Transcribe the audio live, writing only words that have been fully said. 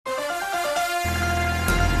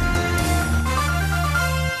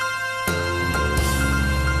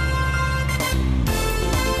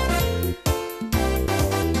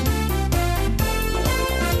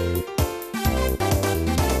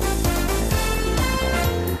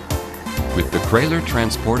Crayler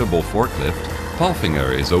Transportable Forklift,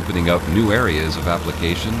 Palfinger is opening up new areas of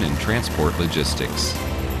application in transport logistics.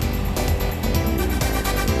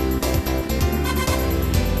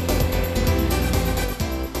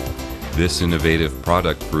 This innovative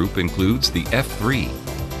product group includes the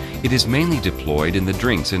F3. It is mainly deployed in the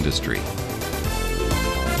drinks industry.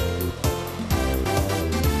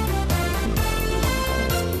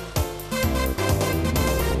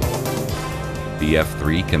 The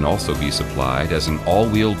F3 can also be supplied as an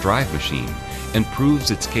all-wheel drive machine and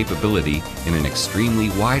proves its capability in an extremely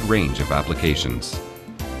wide range of applications.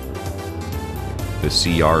 The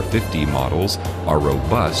CR50 models are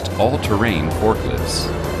robust all-terrain forklifts.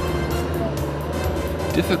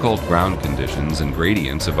 Difficult ground conditions and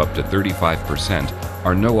gradients of up to 35%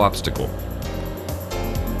 are no obstacle.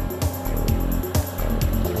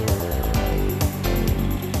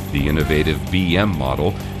 The innovative BM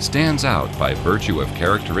model stands out by virtue of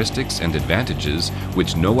characteristics and advantages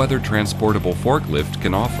which no other transportable forklift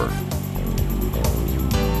can offer.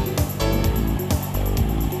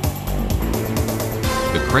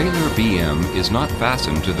 The Crayler BM is not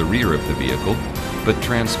fastened to the rear of the vehicle, but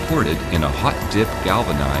transported in a hot-dip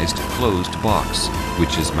galvanized closed box,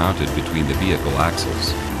 which is mounted between the vehicle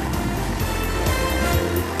axles.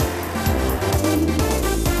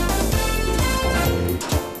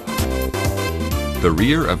 The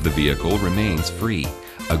rear of the vehicle remains free,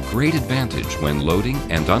 a great advantage when loading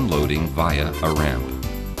and unloading via a ramp.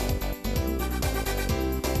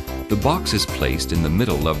 The box is placed in the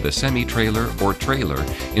middle of the semi-trailer or trailer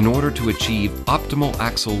in order to achieve optimal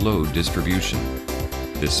axle load distribution.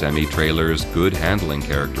 The semi-trailer's good handling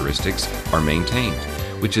characteristics are maintained,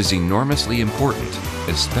 which is enormously important,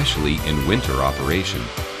 especially in winter operation.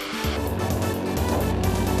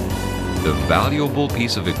 The valuable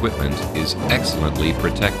piece of equipment is excellently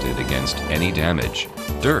protected against any damage,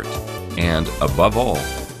 dirt, and, above all,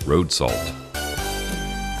 road salt.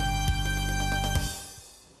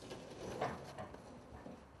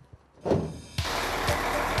 The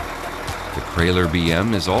Crayler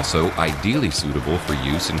BM is also ideally suitable for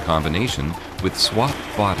use in combination with swap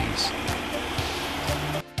bodies.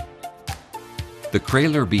 The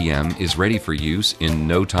Crayler BM is ready for use in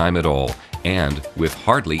no time at all and with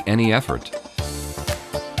hardly any effort.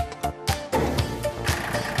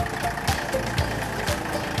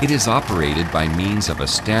 It is operated by means of a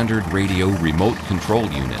standard radio remote control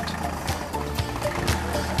unit.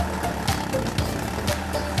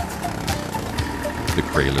 The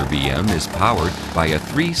Crayler BM is powered by a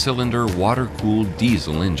 3-cylinder water-cooled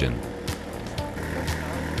diesel engine.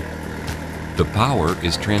 The power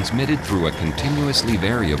is transmitted through a continuously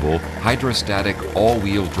variable hydrostatic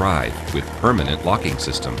all-wheel drive with permanent locking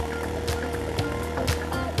system.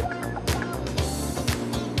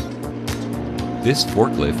 This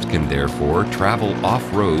forklift can therefore travel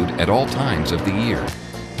off-road at all times of the year.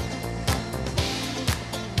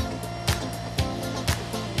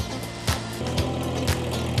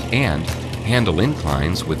 And handle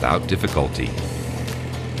inclines without difficulty.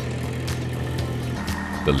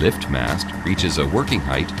 The lift mast reaches a working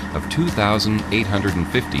height of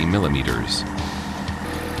 2,850 millimeters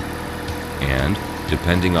and,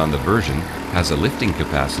 depending on the version, has a lifting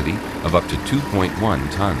capacity of up to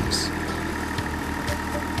 2.1 tons.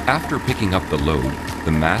 After picking up the load,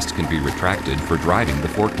 the mast can be retracted for driving the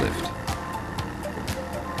forklift.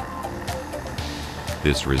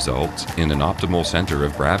 This results in an optimal center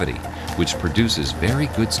of gravity, which produces very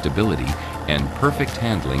good stability and perfect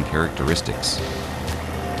handling characteristics.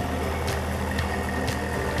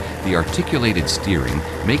 The articulated steering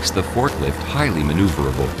makes the forklift highly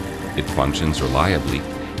maneuverable. It functions reliably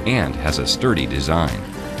and has a sturdy design.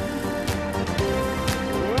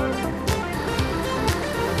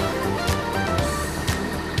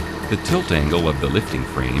 The tilt angle of the lifting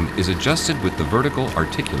frame is adjusted with the vertical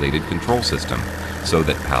articulated control system so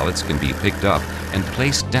that pallets can be picked up and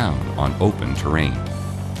placed down on open terrain.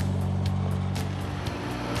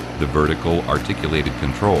 The vertical articulated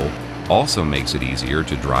control also makes it easier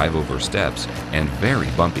to drive over steps and very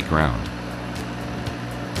bumpy ground.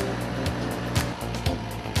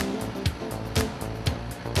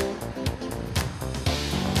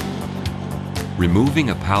 Removing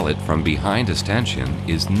a pallet from behind a stanchion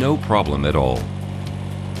is no problem at all.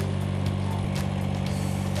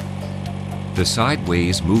 The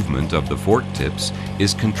sideways movement of the fork tips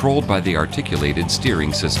is controlled by the articulated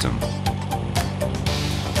steering system.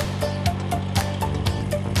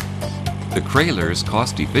 The Crayler's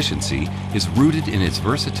cost efficiency is rooted in its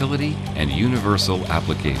versatility and universal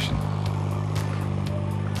application.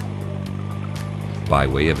 By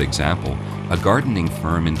way of example, a gardening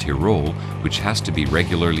firm in Tyrol which has to be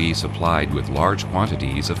regularly supplied with large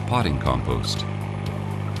quantities of potting compost.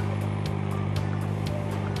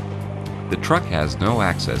 The truck has no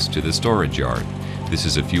access to the storage yard. This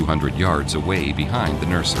is a few hundred yards away behind the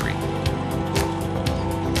nursery.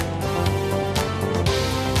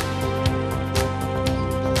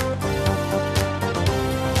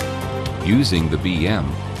 Using the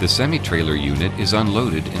BM, the semi-trailer unit is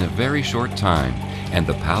unloaded in a very short time and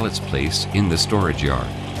the pallets placed in the storage yard.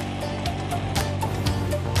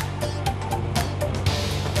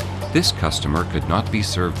 This customer could not be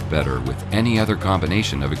served better with any other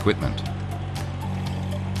combination of equipment.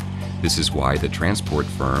 This is why the transport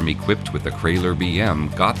firm equipped with the Crayler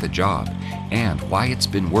BM got the job and why it's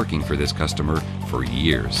been working for this customer for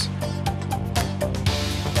years.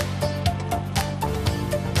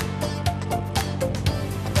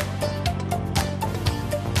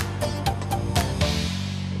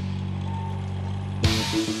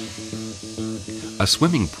 A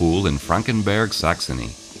swimming pool in Frankenberg, Saxony.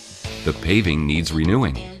 The paving needs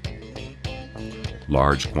renewing.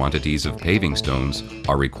 Large quantities of paving stones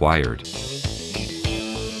are required.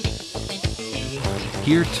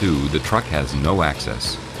 Here too, the truck has no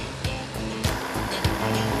access.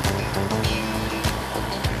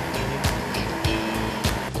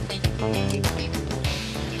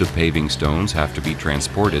 The paving stones have to be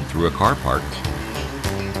transported through a car park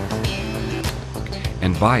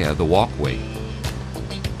and via the walkway.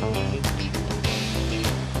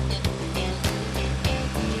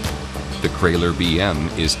 The Crayler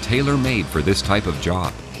BM is tailor-made for this type of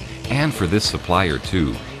job, and for this supplier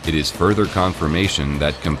too. It is further confirmation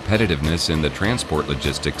that competitiveness in the transport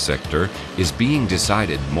logistics sector is being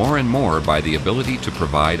decided more and more by the ability to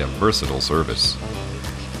provide a versatile service.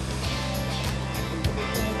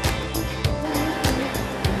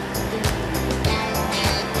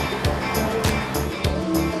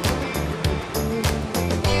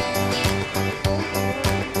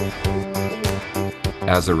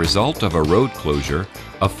 As a result of a road closure,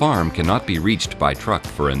 a farm cannot be reached by truck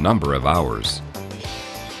for a number of hours.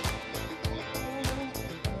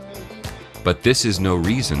 But this is no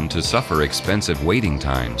reason to suffer expensive waiting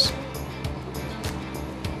times.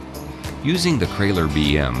 Using the Crayler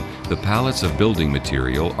BM, the pallets of building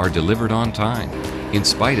material are delivered on time, in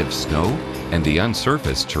spite of snow and the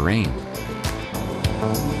unsurfaced terrain.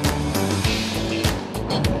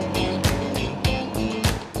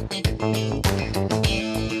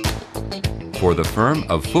 For the firm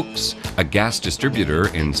of Fuchs, a gas distributor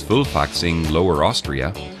in Zwölfaching, Lower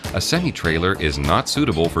Austria, a semi-trailer is not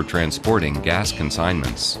suitable for transporting gas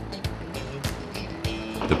consignments.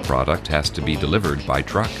 The product has to be delivered by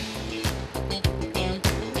truck.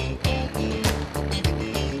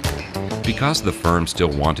 Because the firm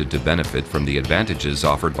still wanted to benefit from the advantages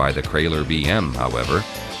offered by the Crayler BM, however,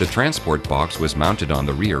 the transport box was mounted on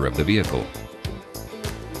the rear of the vehicle.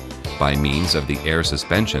 By means of the air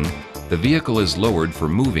suspension, the vehicle is lowered for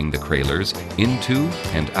moving the Craylers into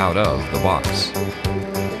and out of the box.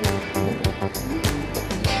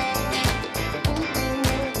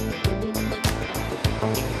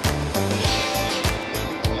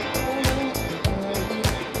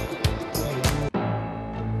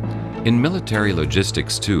 In military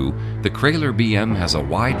logistics too, the Crayler BM has a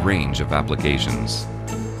wide range of applications.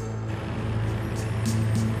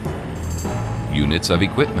 Units of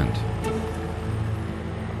equipment,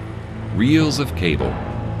 reels of cable,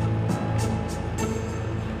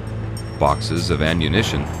 boxes of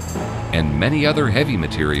ammunition, and many other heavy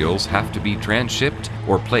materials have to be transshipped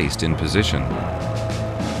or placed in position.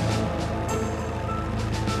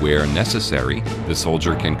 Where necessary, the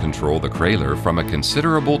soldier can control the Crayler from a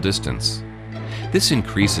considerable distance. This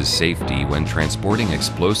increases safety when transporting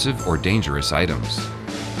explosive or dangerous items.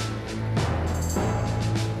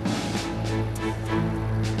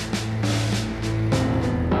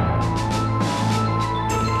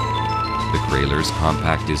 Crayler's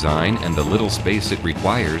compact design and the little space it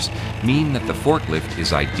requires mean that the forklift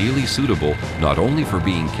is ideally suitable not only for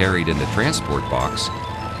being carried in the transport box,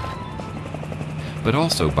 but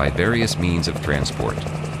also by various means of transport.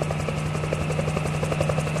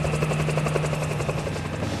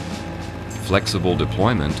 Flexible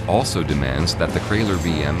deployment also demands that the Crayler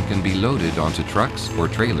BM can be loaded onto trucks or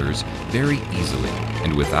trailers very easily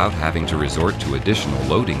and without having to resort to additional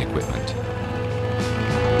loading equipment.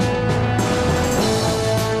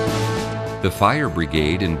 The fire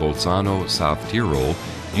brigade in Bolzano, South Tyrol,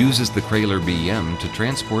 uses the Crayler BM to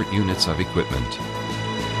transport units of equipment.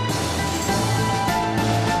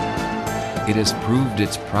 It has proved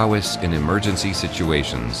its prowess in emergency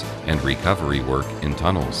situations and recovery work in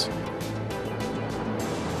tunnels.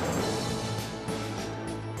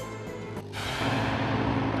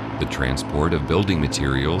 The transport of building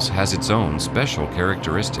materials has its own special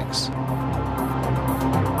characteristics.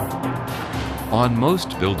 On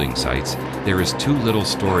most building sites, there is too little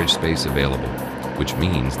storage space available, which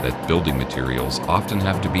means that building materials often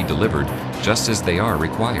have to be delivered just as they are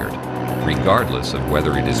required, regardless of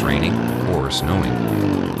whether it is raining or snowing,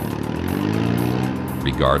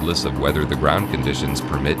 regardless of whether the ground conditions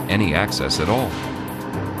permit any access at all.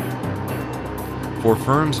 For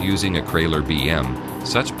firms using a Crayler BM,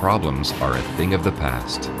 such problems are a thing of the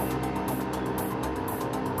past.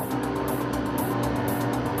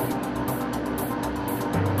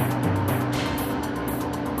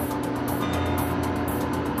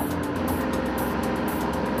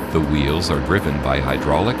 The wheels are driven by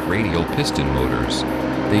hydraulic radial piston motors.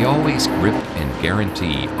 They always grip and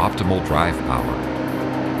guarantee optimal drive power.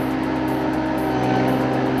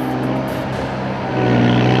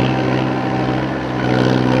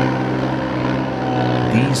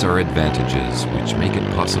 These are advantages which make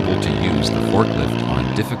it possible to use the forklift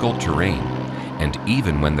on difficult terrain and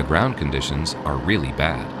even when the ground conditions are really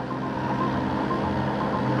bad.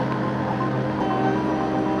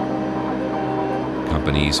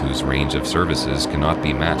 Companies whose range of services cannot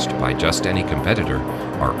be matched by just any competitor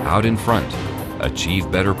are out in front, achieve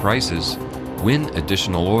better prices, win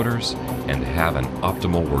additional orders, and have an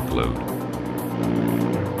optimal workload.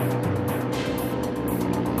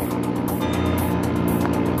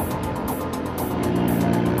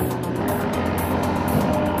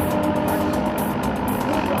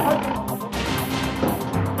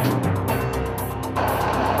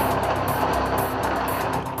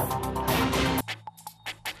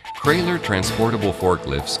 Crayler transportable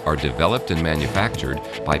forklifts are developed and manufactured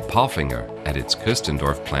by Palfinger at its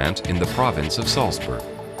Küstendorf plant in the province of Salzburg.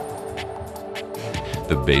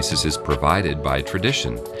 The basis is provided by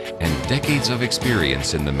tradition and decades of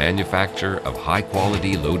experience in the manufacture of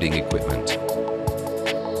high-quality loading equipment.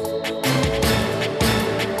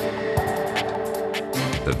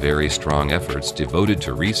 The very strong efforts devoted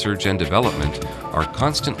to research and development are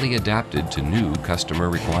constantly adapted to new customer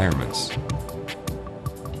requirements.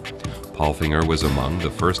 Palfinger was among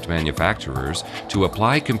the first manufacturers to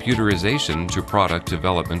apply computerization to product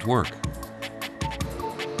development work.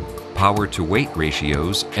 Power-to-weight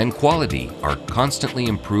ratios and quality are constantly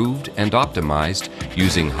improved and optimized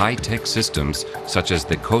using high-tech systems such as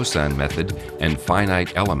the Kosan method and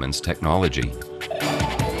finite elements technology.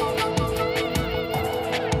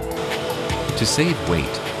 To save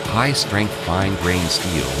weight, high-strength fine-grained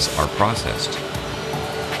steels are processed.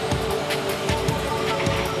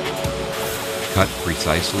 Cut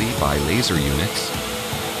precisely by laser units,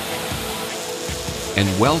 and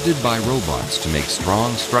welded by robots to make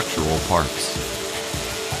strong structural parts.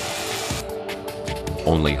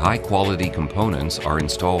 Only high-quality components are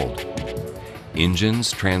installed. Engines,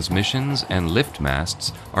 transmissions, and lift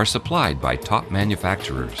masts are supplied by top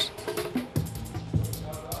manufacturers.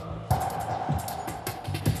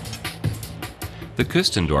 The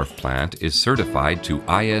Küstendorf plant is certified to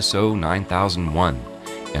ISO 9001.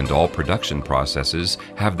 And all production processes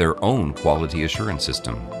have their own quality assurance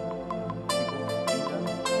system.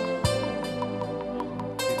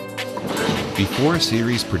 Before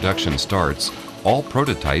series production starts, all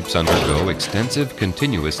prototypes undergo extensive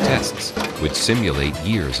continuous tests, which simulate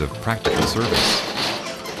years of practical service.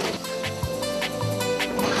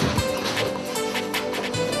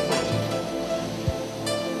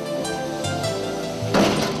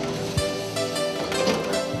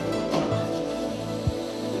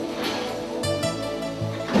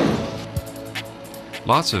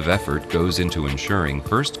 Lots of effort goes into ensuring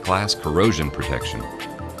first-class corrosion protection.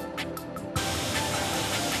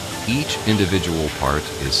 Each individual part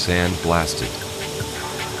is sandblasted.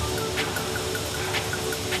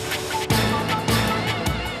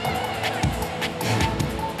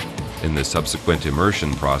 In the subsequent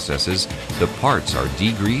immersion processes, the parts are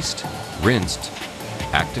degreased, rinsed,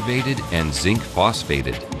 activated, and zinc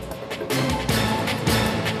phosphated.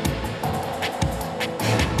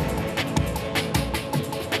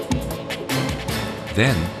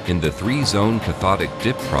 Then, in the 3-zone cathodic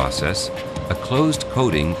dip process, a closed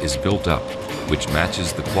coating is built up, which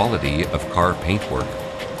matches the quality of car paintwork.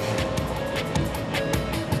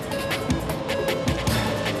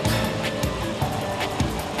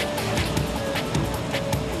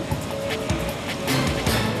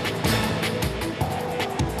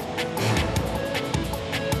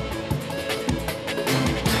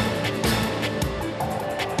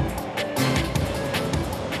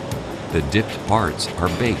 The dipped parts are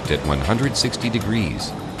baked at 160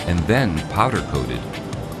 degrees and then powder coated.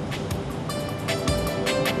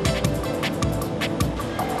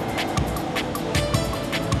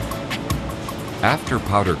 After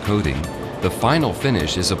powder coating, the final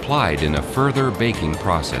finish is applied in a further baking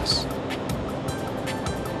process.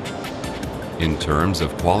 In terms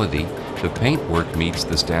of quality, the paintwork meets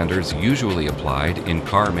the standards usually applied in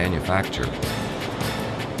car manufacture.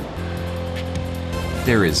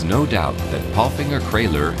 There is no doubt that Palfinger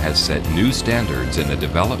Crayler has set new standards in the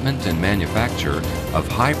development and manufacture of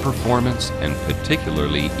high-performance and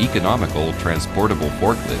particularly economical transportable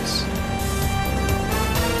forklifts.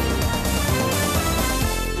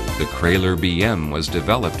 The Crayler BM was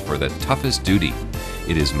developed for the toughest duty.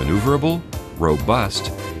 It is maneuverable,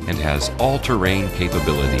 robust, and has all-terrain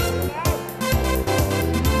capability.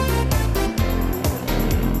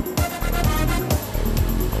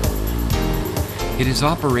 It is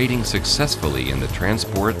operating successfully in the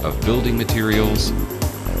transport of building materials,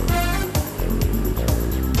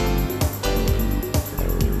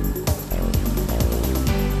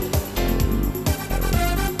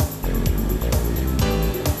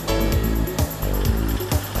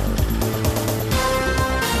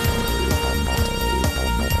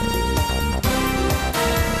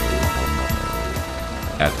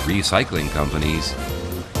 at recycling companies,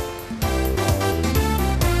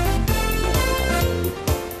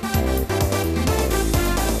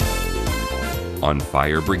 on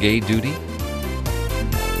fire brigade duty,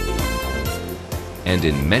 and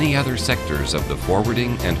in many other sectors of the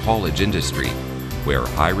forwarding and haulage industry, where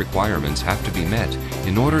high requirements have to be met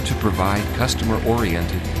in order to provide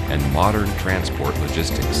customer-oriented and modern transport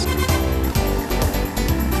logistics.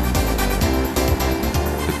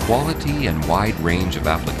 The quality and wide range of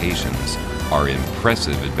applications are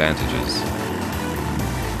impressive advantages.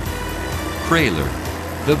 Crayler,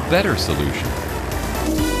 the better solution.